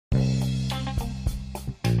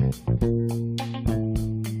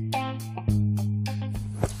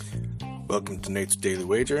Welcome to Nate's Daily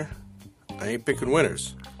Wager. I ain't picking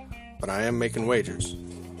winners, but I am making wagers.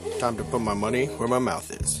 Time to put my money where my mouth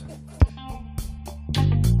is.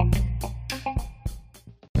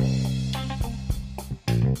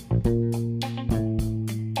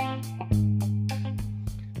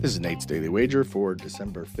 This is Nate's Daily Wager for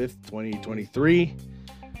December 5th, 2023.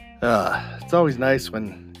 It's always nice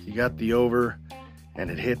when you got the over and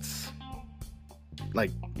it hits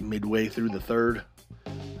like midway through the third.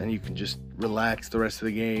 And you can just relax the rest of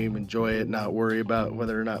the game, enjoy it, not worry about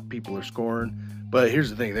whether or not people are scoring. But here's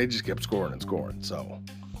the thing, they just kept scoring and scoring. So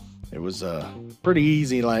it was a pretty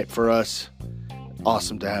easy night for us.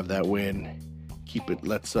 Awesome to have that win.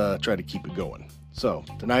 Let's try to keep it going. So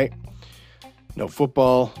tonight, no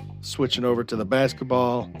football, switching over to the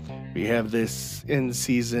basketball. We have this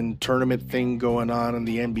in-season tournament thing going on in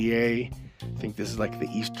the NBA. I think this is like the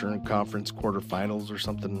Eastern Conference quarterfinals or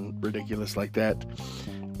something ridiculous like that,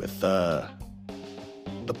 with the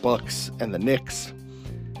Bucks and the Knicks.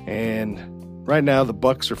 And right now the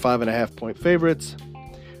Bucks are 5.5-point favorites.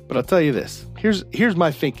 But I'll tell you this. Here's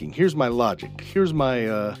my thinking. Here's my logic. Here's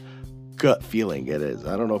my gut feeling. It is.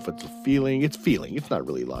 I don't know if it's a feeling. It's feeling. It's not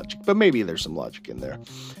really logic, but maybe there's some logic in there.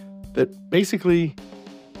 That basically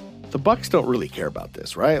the Bucks don't really care about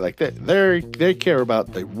this, right? Like they care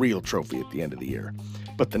about the real trophy at the end of the year.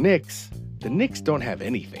 But the Knicks don't have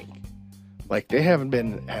anything. Like, they haven't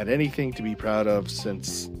had anything to be proud of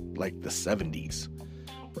since, like, the 70s,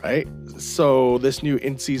 right? So this new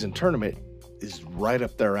in-season tournament is right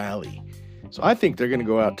up their alley. So I think they're going to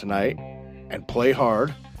go out tonight and play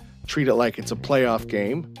hard, treat it like it's a playoff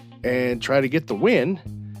game, and try to get the win.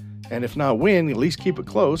 And if not win, at least keep it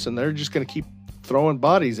close, and they're just going to keep throwing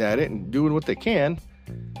bodies at it and doing what they can.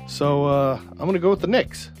 So I'm going to go with the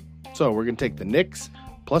Knicks. So we're going to take the Knicks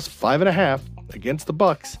plus 5.5 against the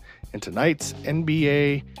Bucks in tonight's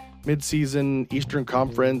NBA midseason Eastern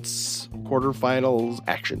Conference quarterfinals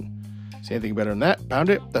action. See anything better than that? Pound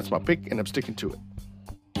it. That's my pick, and I'm sticking to it.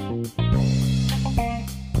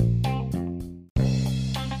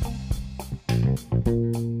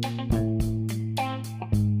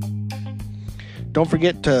 Don't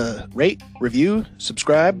forget to rate, review,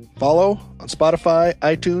 subscribe, follow on Spotify,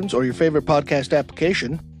 iTunes, or your favorite podcast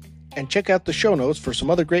application, and check out the show notes for some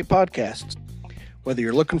other great podcasts. Whether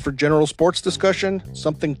you're looking for general sports discussion,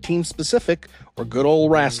 something team-specific, or good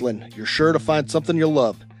old wrestling, you're sure to find something you'll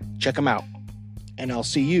love. Check them out. And I'll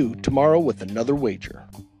see you tomorrow with another wager.